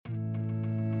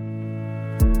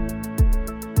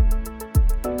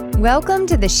Welcome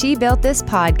to the She Built This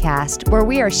podcast, where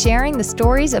we are sharing the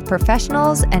stories of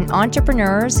professionals and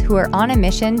entrepreneurs who are on a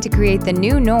mission to create the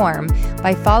new norm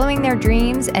by following their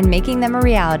dreams and making them a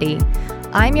reality.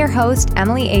 I'm your host,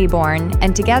 Emily Aborn,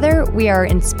 and together we are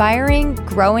inspiring,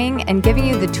 growing, and giving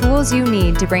you the tools you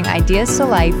need to bring ideas to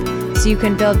life so you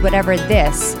can build whatever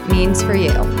this means for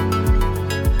you.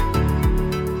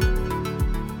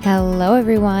 Hello,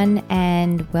 everyone,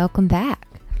 and welcome back.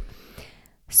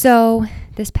 So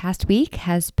this past week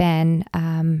has been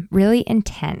really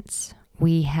intense.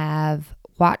 We have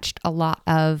watched a lot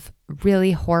of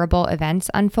really horrible events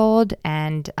unfold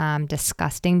and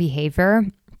disgusting behavior,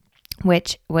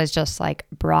 which was just like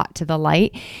brought to the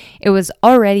light. It was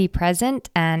already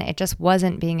present and it just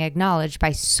wasn't being acknowledged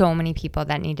by so many people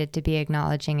that needed to be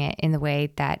acknowledging it in the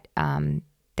way that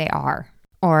they are,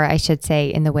 or I should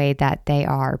say in the way that they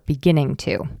are beginning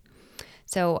to.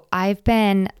 So I've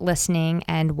been listening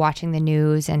and watching the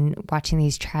news and watching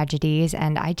these tragedies,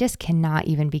 and I just cannot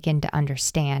even begin to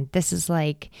understand. This is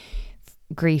like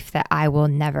grief that I will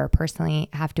never personally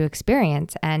have to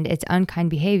experience, and it's unkind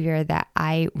behavior that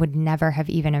I would never have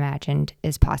even imagined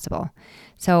is possible.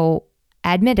 So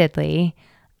admittedly,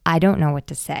 I don't know what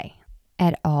to say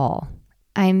at all.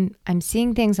 I'm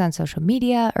seeing things on social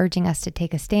media urging us to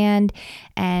take a stand,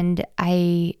 and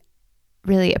I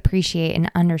really appreciate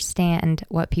and understand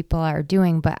what people are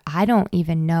doing, but I don't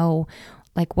even know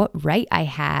like what right I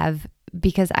have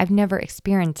because I've never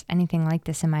experienced anything like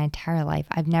this in my entire life.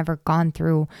 I've never gone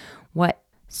through what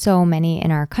so many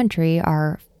in our country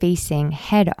are facing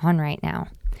head on right now.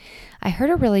 I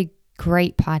heard a really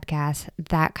great podcast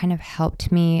that kind of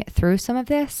helped me through some of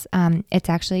this. It's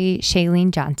actually Chalene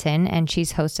Johnson, and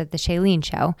she's hosted The Chalene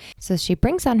Show. So she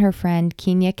brings on her friend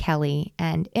Kenya Kelly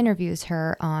and interviews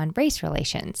her on race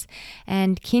relations.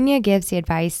 And Kenya gives the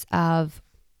advice of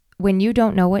when you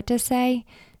don't know what to say,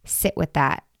 sit with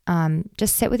that.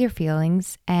 Just sit with your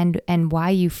feelings and why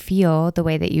you feel the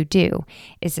way that you do.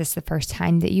 Is this the first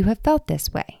time that you have felt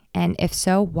this way? And if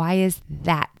so, why is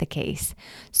that the case?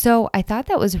 So I thought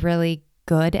that was really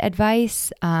good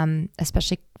advice,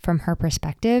 especially from her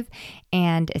perspective.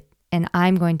 And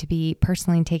I'm going to be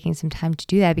personally taking some time to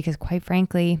do that because quite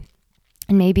frankly,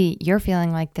 and maybe you're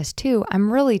feeling like this too,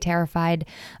 I'm really terrified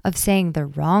of saying the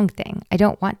wrong thing. I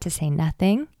don't want to say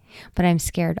nothing, but I'm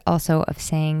scared also of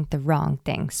saying the wrong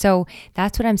thing. So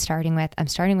that's what I'm starting with. I'm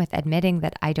starting with admitting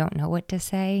that I don't know what to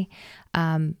say.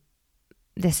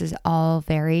 This is all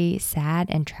very sad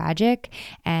and tragic,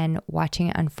 and watching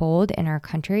it unfold in our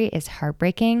country is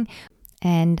heartbreaking.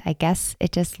 And I guess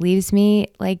it just leaves me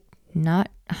like not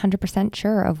 100%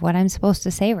 sure of what I'm supposed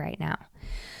to say right now.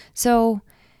 So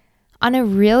on a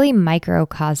really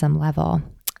microcosm level,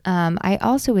 I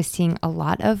also was seeing a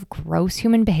lot of gross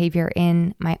human behavior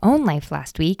in my own life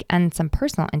last week and some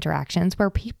personal interactions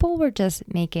where people were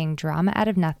just making drama out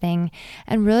of nothing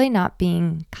and really not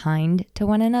being kind to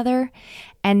one another.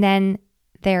 And then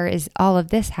there is all of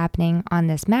this happening on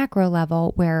this macro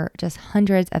level where just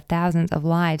hundreds of thousands of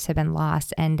lives have been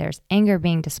lost and there's anger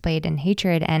being displayed and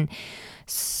hatred, and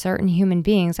certain human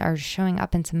beings are showing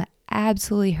up in some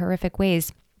absolutely horrific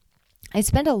ways. I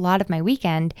spent a lot of my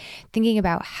weekend thinking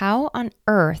about how on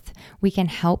earth we can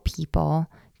help people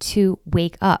to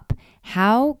wake up.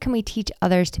 How can we teach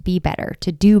others to be better,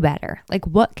 to do better? Like,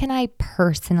 what can I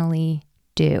personally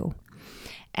do?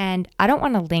 And I don't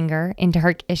want to linger into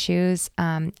her issues.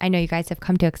 I know you guys have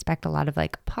come to expect a lot of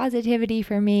like positivity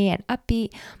from me and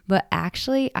upbeat, but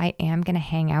actually I am going to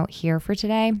hang out here for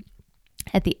today.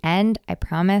 At the end, I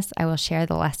promise I will share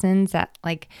the lessons that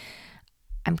like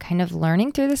I'm kind of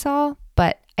learning through this all,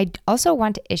 but I also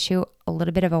want to issue a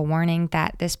little bit of a warning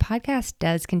that this podcast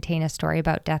does contain a story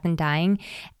about death and dying,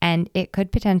 and it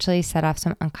could potentially set off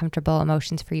some uncomfortable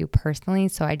emotions for you personally.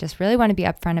 So I just really want to be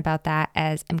upfront about that,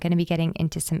 as I'm going to be getting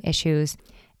into some issues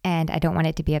and I don't want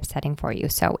it to be upsetting for you.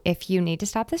 So if you need to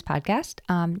stop this podcast,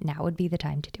 now would be the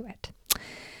time to do it.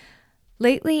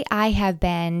 Lately, I have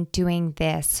been doing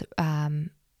this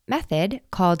method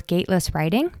called gateless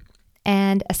writing.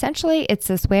 And essentially, it's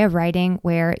this way of writing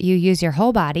where you use your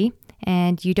whole body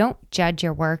and you don't judge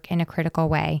your work in a critical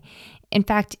way. In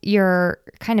fact, you're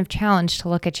kind of challenged to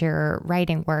look at your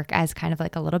writing work as kind of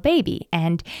like a little baby.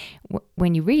 And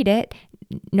when you read it,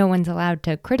 no one's allowed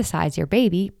to criticize your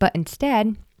baby, but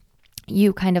instead,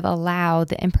 you kind of allow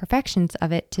the imperfections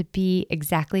of it to be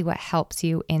exactly what helps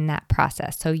you in that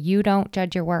process. So you don't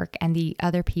judge your work, and the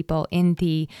other people in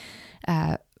the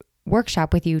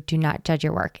workshop with you do not judge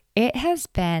your work. It has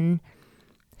been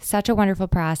such a wonderful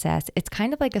process. It's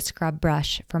kind of like a scrub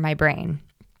brush for my brain.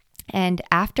 And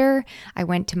after I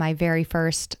went to my very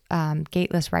first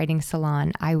gateless writing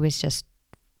salon, I was just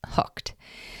hooked.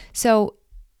 So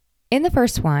in the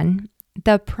first one,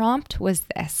 the prompt was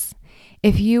this: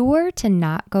 if you were to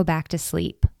not go back to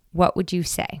sleep, what would you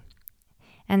say?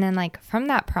 And then from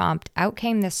that prompt, out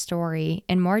came this story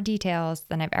in more details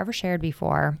than I've ever shared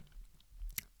before.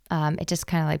 It just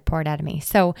kind of poured out of me.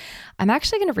 So I'm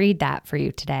actually going to read that for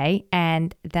you today,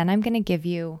 and then I'm going to give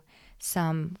you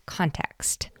some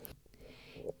context.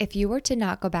 If you were to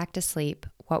not go back to sleep,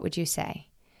 what would you say?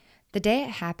 The day it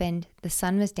happened, the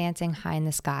sun was dancing high in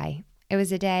the sky. It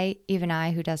was a day even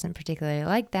I, who doesn't particularly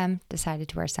like them, decided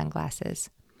to wear sunglasses.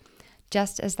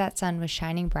 Just as that sun was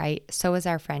shining bright, so was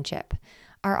our friendship.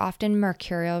 Our often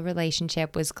mercurial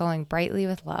relationship was glowing brightly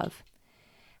with love.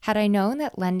 Had I known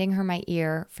that lending her my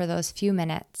ear for those few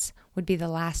minutes would be the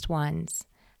last ones,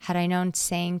 had I known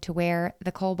saying to wear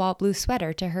the cobalt blue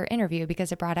sweater to her interview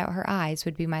because it brought out her eyes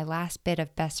would be my last bit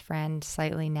of best friend,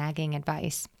 slightly nagging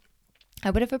advice, I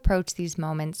would have approached these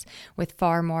moments with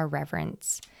far more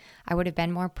reverence. I would have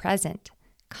been more present,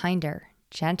 kinder,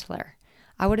 gentler.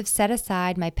 I would have set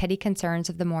aside my petty concerns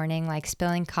of the morning, like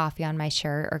spilling coffee on my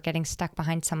shirt or getting stuck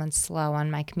behind someone slow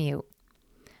on my commute.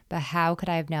 But how could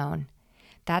I have known?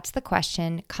 That's the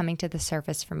question coming to the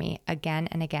surface for me again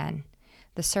and again.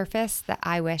 The surface that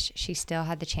I wish she still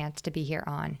had the chance to be here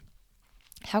on.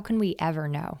 How can we ever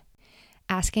know?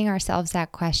 Asking ourselves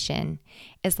that question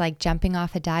is like jumping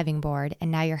off a diving board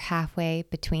and now you're halfway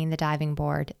between the diving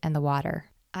board and the water.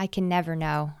 I can never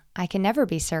know. I can never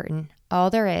be certain. All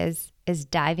there is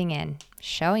diving in,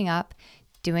 showing up,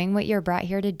 doing what you're brought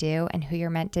here to do and who you're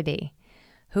meant to be.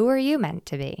 Who are you meant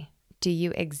to be? Do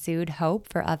you exude hope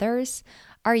for others?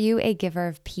 Are you a giver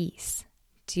of peace?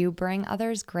 Do you bring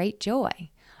others great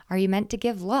joy? Are you meant to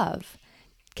give love?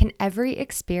 Can every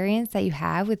experience that you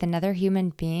have with another human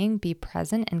being be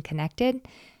present and connected?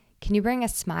 Can you bring a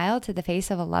smile to the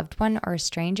face of a loved one or a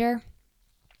stranger?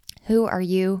 Who are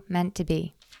you meant to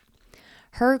be?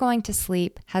 Her going to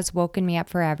sleep has woken me up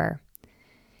forever.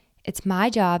 It's my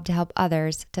job to help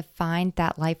others to find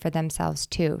that life for themselves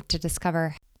too, to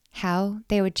discover how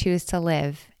they would choose to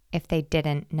live if they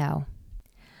didn't know.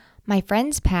 My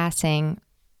friend's passing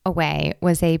away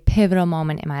was a pivotal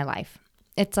moment in my life.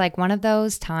 It's like one of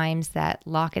those times that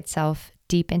lock itself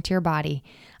deep into your body.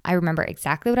 I remember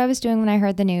exactly what I was doing when I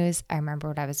heard the news. I remember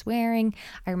what I was wearing.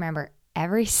 I remember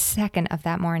every second of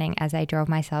that morning as I drove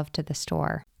myself to the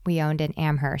store we owned in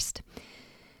Amherst.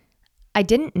 I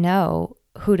didn't know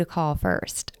who to call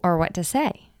first or what to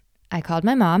say. I called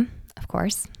my mom, of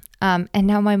course. And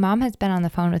now my mom has been on the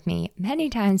phone with me many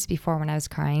times before when I was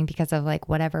crying because of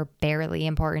whatever barely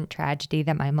important tragedy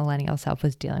that my millennial self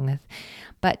was dealing with.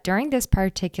 But during this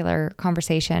particular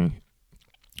conversation,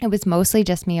 it was mostly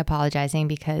just me apologizing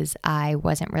because I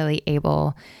wasn't really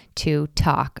able to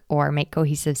talk or make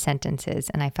cohesive sentences.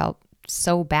 And I felt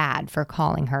so bad for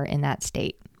calling her in that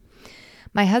state.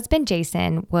 My husband,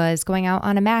 Jason, was going out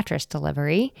on a mattress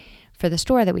delivery for the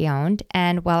store that we owned.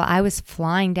 And while I was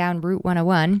flying down Route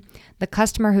 101, the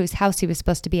customer whose house he was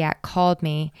supposed to be at called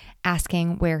me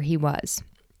asking where he was.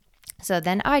 So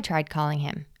then I tried calling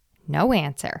him. No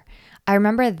answer. I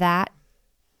remember that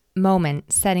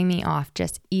moment setting me off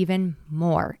just even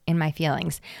more in my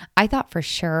feelings. I thought for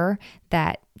sure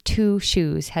that 2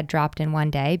 shoes had dropped in one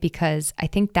day because I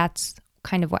think that's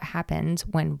kind of what happens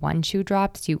when one shoe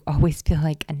drops. You always feel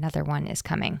like another one is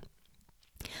coming.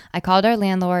 I called our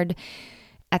landlord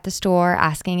at the store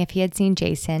asking if he had seen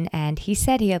Jason, and he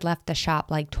said he had left the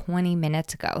shop 20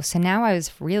 minutes ago. So now I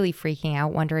was really freaking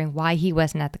out, wondering why he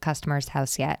wasn't at the customer's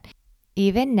house yet.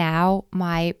 Even now,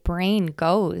 my brain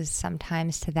goes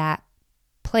sometimes to that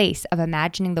place of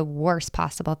imagining the worst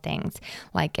possible things,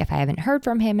 like if I haven't heard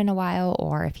from him in a while,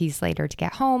 or if he's later to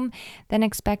get home than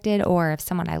expected, or if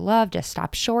someone I love just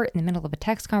stops short in the middle of a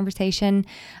text conversation.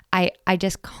 I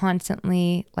just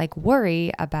constantly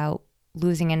worry about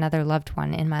losing another loved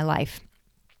one in my life.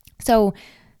 So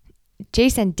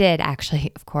Jason did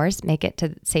actually, of course, make it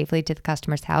safely to the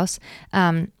customer's house.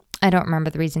 I don't remember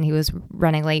the reason he was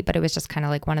running late, but it was just kind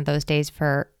of one of those days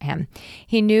for him.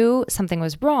 He knew something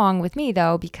was wrong with me,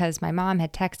 though, because my mom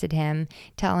had texted him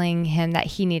telling him that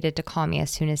he needed to call me as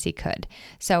soon as he could.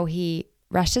 So he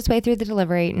rushed his way through the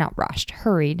delivery,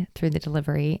 hurried through the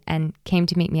delivery and came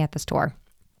to meet me at the store.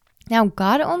 Now,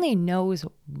 God only knows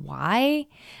why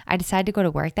I decided to go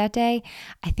to work that day.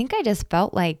 I think I just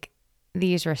felt like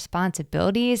these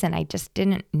responsibilities and I just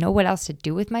didn't know what else to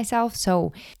do with myself.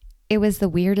 So it was the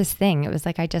weirdest thing. It was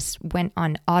I just went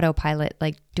on autopilot,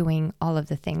 doing all of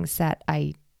the things that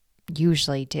I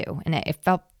usually do. And it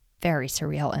felt very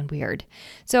surreal and weird.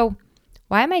 So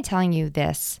why am I telling you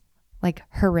this like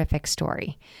horrific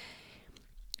story.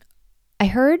 I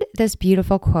heard this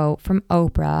beautiful quote from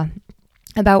Oprah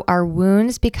about our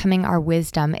wounds becoming our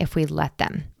wisdom if we let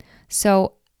them.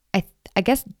 So I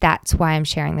guess that's why I'm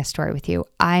sharing this story with you.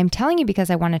 I'm telling you because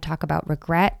I want to talk about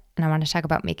regret, and I want to talk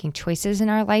about making choices in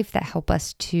our life that help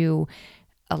us to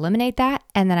eliminate that.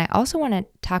 And then I also want to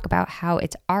talk about how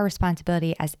it's our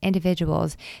responsibility as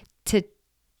individuals to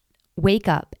wake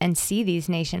up and see these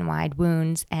nationwide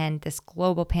wounds and this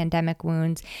global pandemic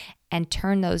wounds and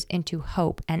turn those into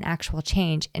hope and actual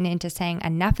change, and into saying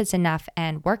enough is enough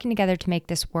and working together to make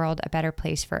this world a better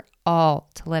place for all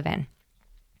to live in.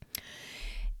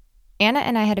 Anna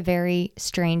and I had a very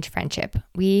strange friendship.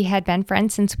 We had been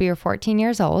friends since we were 14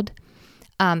 years old.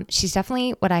 She's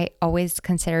definitely what I always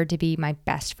considered to be my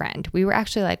best friend. We were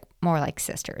actually more like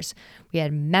sisters. We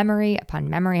had memory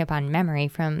upon memory upon memory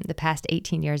from the past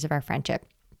 18 years of our friendship.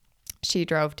 She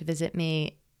drove to visit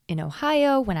me in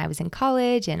Ohio when I was in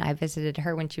college, and I visited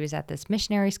her when she was at this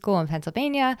missionary school in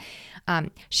Pennsylvania.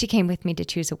 She came with me to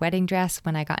choose a wedding dress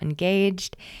when I got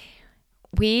engaged.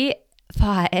 We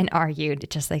fought and argued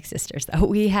just like sisters, though.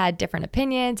 We had different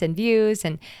opinions and views,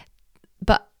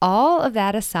 but all of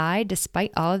that aside,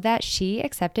 despite all of that, she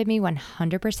accepted me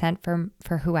 100%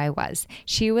 for who I was.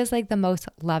 She was like the most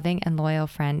loving and loyal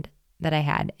friend that I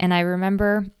had. And I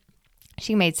remember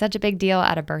she made such a big deal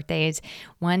out of birthdays.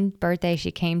 One birthday,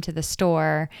 she came to the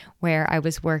store where I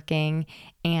was working,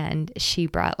 and she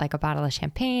brought like a bottle of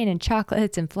champagne and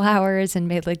chocolates and flowers and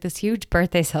made like this huge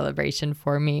birthday celebration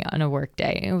for me on a work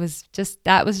day.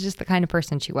 That was just the kind of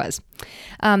person she was.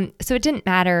 So it didn't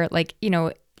matter,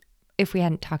 if we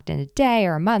hadn't talked in a day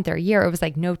or a month or a year. It was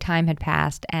like no time had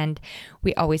passed, and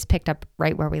we always picked up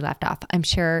right where we left off. I'm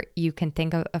sure you can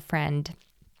think of a friend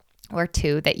or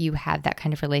two that you have that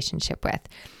kind of relationship with.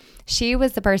 She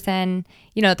was the person,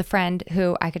 the friend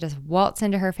who I could just waltz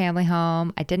into her family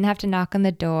home. I didn't have to knock on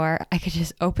the door. I could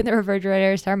just open the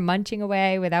refrigerator, start munching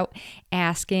away without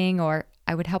asking, or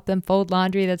I would help them fold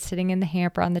laundry that's sitting in the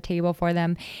hamper on the table for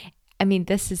them. I mean,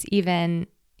 this is even,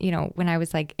 when I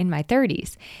was like in my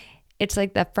 30s. It's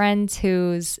like the friends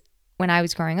when I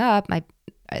was growing up,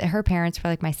 her parents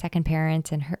were like my second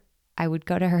parents, and I would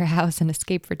go to her house and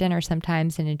escape for dinner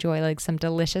sometimes and enjoy like some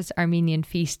delicious Armenian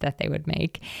feast that they would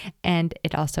make. And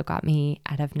it also got me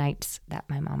out of nights that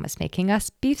my mom was making us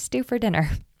beef stew for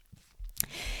dinner.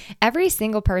 Every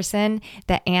single person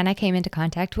that Anna came into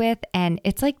contact with, and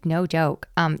it's like no joke,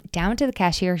 down to the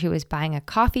cashier she was buying a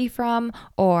coffee from,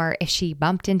 or if she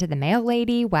bumped into the mail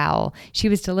lady while she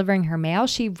was delivering her mail,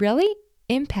 she really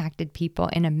impacted people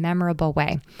in a memorable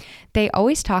way. People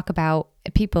always talk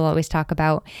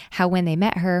about how when they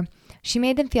met her, she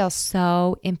made them feel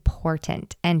so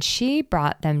important and she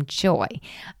brought them joy.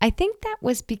 I think that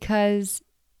was because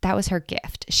that was her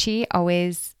gift. She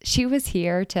was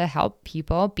here to help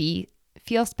people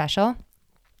feel special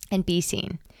and be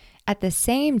seen. At the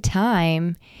same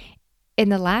time, in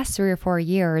the last 3 or 4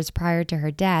 years prior to her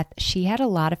death, she had a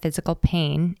lot of physical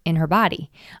pain in her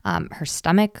body. Her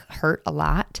stomach hurt a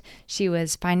lot. She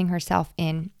was finding herself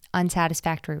in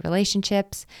unsatisfactory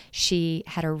relationships. She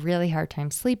had a really hard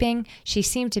time sleeping. She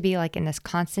seemed to be like in this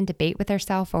constant debate with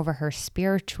herself over her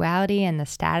spirituality and the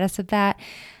status of that.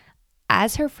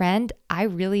 As her friend, I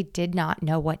really did not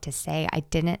know what to say. I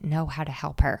didn't know how to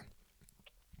help her.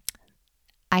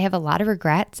 I have a lot of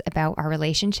regrets about our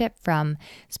relationship from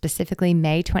specifically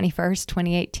May 21st,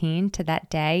 2018 to that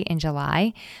day in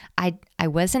July. I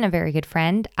wasn't a very good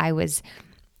friend. I was,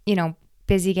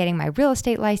 busy getting my real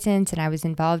estate license, and I was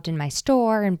involved in my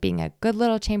store and being a good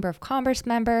little Chamber of Commerce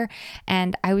member.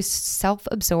 And I was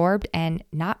self-absorbed and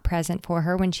not present for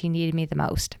her when she needed me the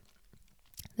most.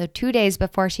 So 2 days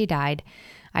before she died,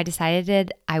 I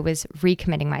decided I was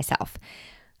recommitting myself.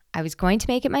 I was going to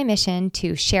make it my mission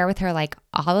to share with her like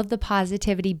all of the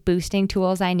positivity boosting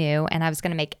tools I knew, and I was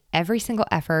going to make every single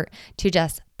effort to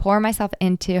just pour myself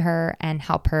into her and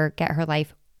help her get her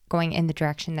life going in the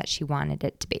direction that she wanted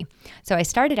it to be. So I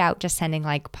started out just sending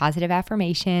like positive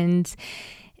affirmations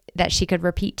that she could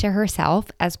repeat to herself,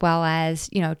 as well as,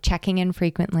 checking in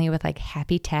frequently with like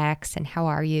happy texts and how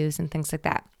are yous and things like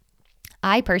that.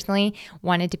 I personally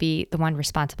wanted to be the one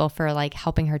responsible for like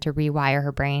helping her to rewire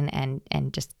her brain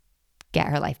and just get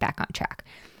her life back on track.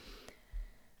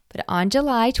 But on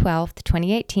July 12th,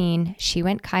 2018, she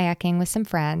went kayaking with some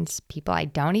friends, people I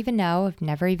don't even know, have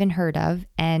never even heard of,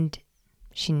 and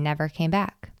she never came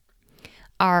back.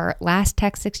 Our last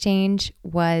text exchange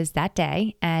was that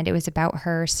day, and it was about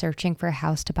her searching for a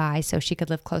house to buy so she could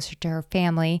live closer to her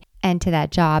family and to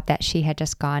that job that she had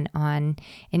just gone on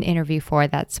an interview for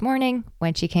that morning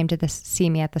when she came to see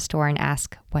me at the store and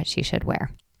asked what she should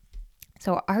wear.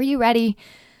 So are you ready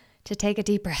to take a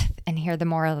deep breath and hear the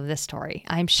moral of this story?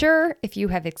 I'm sure if you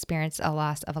have experienced a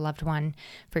loss of a loved one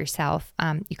for yourself,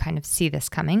 you kind of see this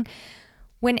coming.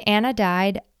 When Anna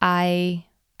died, I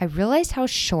realized how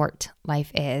short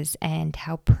life is and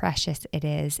how precious it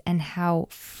is and how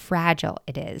fragile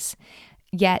it is.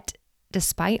 Yet,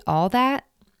 despite all that,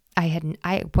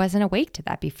 I wasn't awake to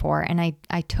that before. And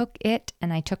I took it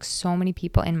and I took so many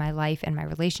people in my life and my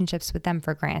relationships with them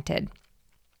for granted.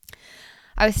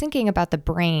 I was thinking about the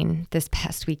brain this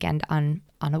past weekend on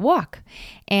a walk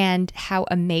and how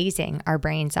amazing our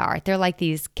brains are. They're like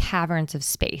these caverns of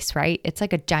space, right? It's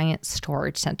like a giant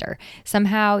storage center.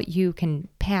 Somehow you can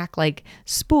pack like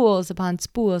spools upon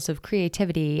spools of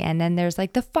creativity. And then there's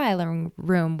like the filing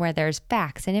room where there's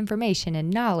facts and information and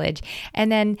knowledge.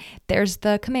 And then there's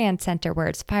the command center where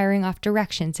it's firing off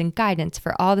directions and guidance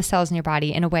for all the cells in your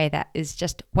body in a way that is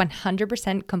just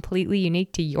 100% completely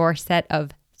unique to your set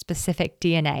of specific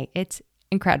DNA. It's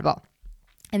incredible.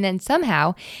 And then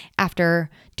somehow,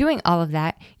 after doing all of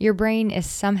that, your brain is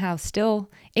somehow still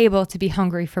able to be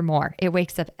hungry for more. It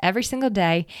wakes up every single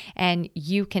day and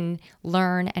you can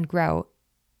learn and grow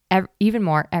even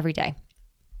more every day.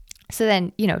 So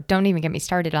then, don't even get me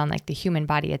started on like the human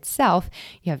body itself.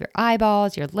 You have your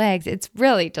eyeballs, your legs. It's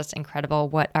really just incredible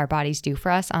what our bodies do for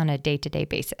us on a day-to-day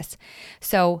basis.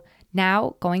 So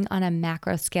now going on a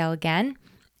macro scale again,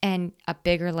 and a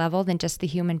bigger level than just the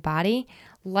human body,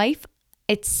 life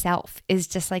itself is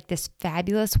just like this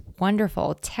fabulous,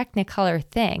 wonderful technicolor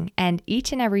thing. And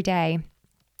each and every day,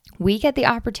 we get the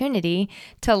opportunity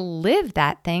to live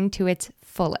that thing to its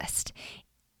fullest.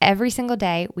 Every single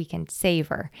day, we can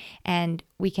savor and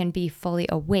we can be fully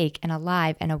awake and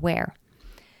alive and aware.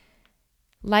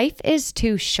 Life is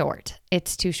too short.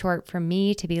 It's too short for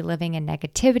me to be living in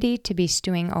negativity, to be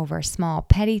stewing over small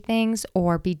petty things,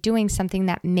 or be doing something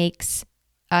that makes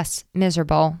us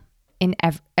miserable on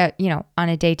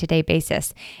a day-to-day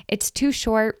basis. It's too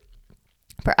short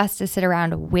for us to sit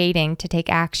around waiting to take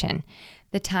action.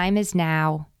 The time is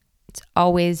now. It's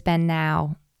always been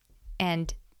now.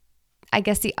 And I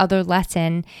guess the other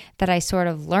lesson that I sort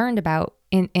of learned about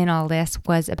in all this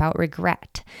was about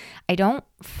regret. I don't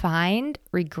find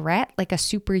regret like a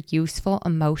super useful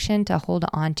emotion to hold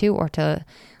on to or to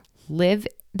live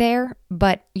there,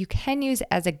 but you can use it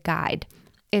as a guide.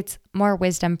 It's more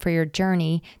wisdom for your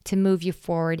journey to move you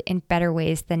forward in better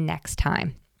ways the next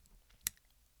time.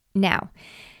 Now,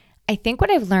 I think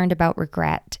what I've learned about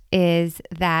regret is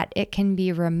that it can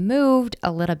be removed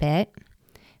a little bit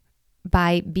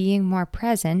by being more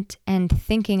present and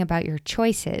thinking about your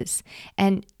choices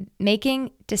and making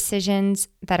decisions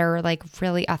that are like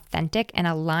really authentic and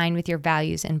align with your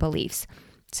values and beliefs.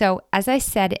 So as I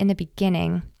said in the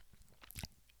beginning,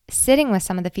 sitting with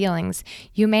some of the feelings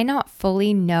you may not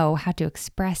fully know how to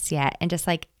express yet, and just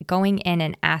like going in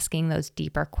and asking those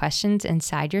deeper questions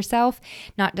inside yourself,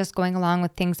 not just going along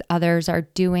with things others are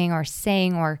doing or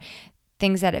saying or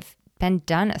things that have been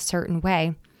done a certain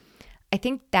way. I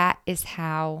think that is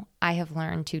how I have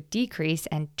learned to decrease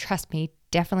and, trust me,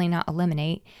 definitely not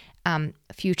eliminate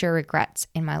future regrets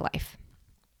in my life.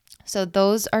 So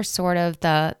those are sort of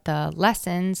the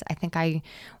lessons I think I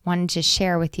wanted to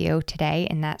share with you today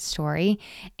in that story.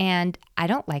 And I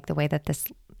don't like the way that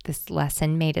this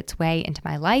lesson made its way into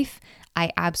my life.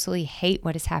 I absolutely hate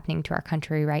what is happening to our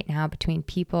country right now between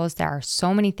peoples. There are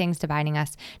so many things dividing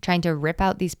us, trying to rip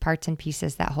out these parts and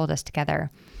pieces that hold us together.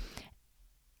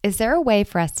 Is there a way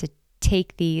for us to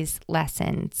take these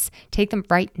lessons, take them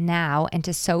right now, and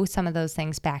to sew some of those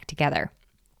things back together?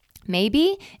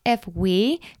 Maybe if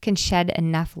we can shed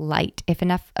enough light, if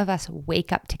enough of us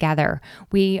wake up together,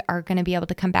 we are going to be able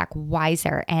to come back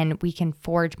wiser and we can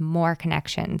forge more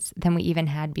connections than we even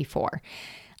had before.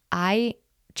 I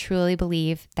truly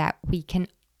believe that we can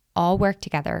all work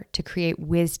together to create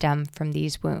wisdom from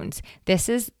these wounds. This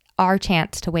is our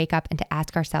chance to wake up and to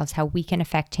ask ourselves how we can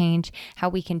affect change, how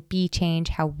we can be change,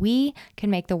 how we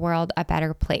can make the world a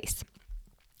better place.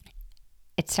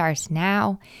 It starts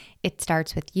now. It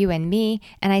starts with you and me.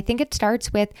 And I think it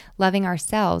starts with loving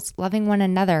ourselves, loving one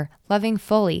another, loving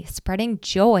fully, spreading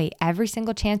joy every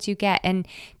single chance you get, and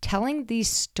telling these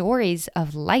stories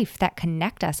of life that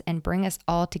connect us and bring us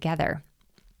all together.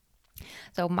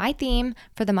 So my theme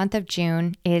for the month of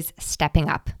June is stepping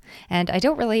up. And I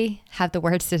don't really have the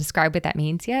words to describe what that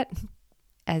means yet,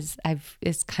 as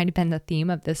it's kind of been the theme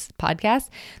of this podcast.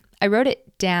 I wrote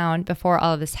it down before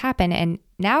all of this happened, and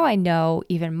now I know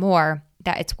even more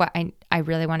that it's what I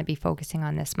really want to be focusing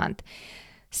on this month.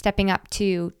 Stepping up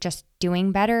to just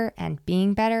doing better and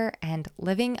being better and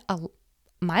living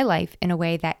my life in a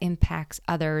way that impacts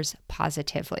others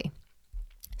positively.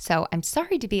 So I'm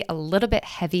sorry to be a little bit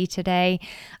heavy today.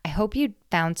 I hope you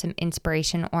found some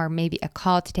inspiration or maybe a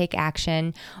call to take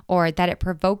action, or that it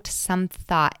provoked some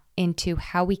thought into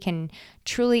how we can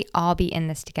truly all be in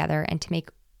this together and to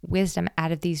make wisdom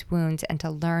out of these wounds and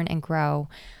to learn and grow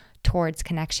towards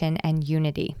connection and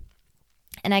unity.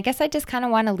 And I guess I just kind of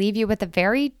want to leave you with a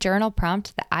very journal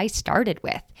prompt that I started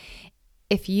with.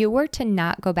 If you were to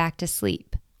not go back to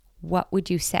sleep, what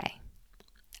would you say?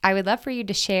 I would love for you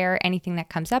to share anything that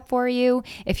comes up for you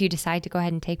if you decide to go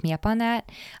ahead and take me up on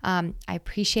that. I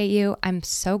appreciate you. I'm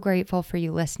so grateful for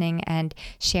you listening and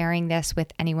sharing this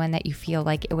with anyone that you feel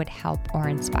like it would help or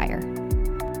inspire.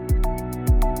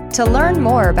 To learn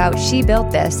more about She Built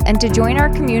This and to join our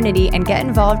community and get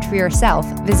involved for yourself,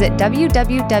 visit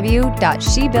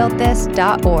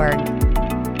www.shebuiltthis.org.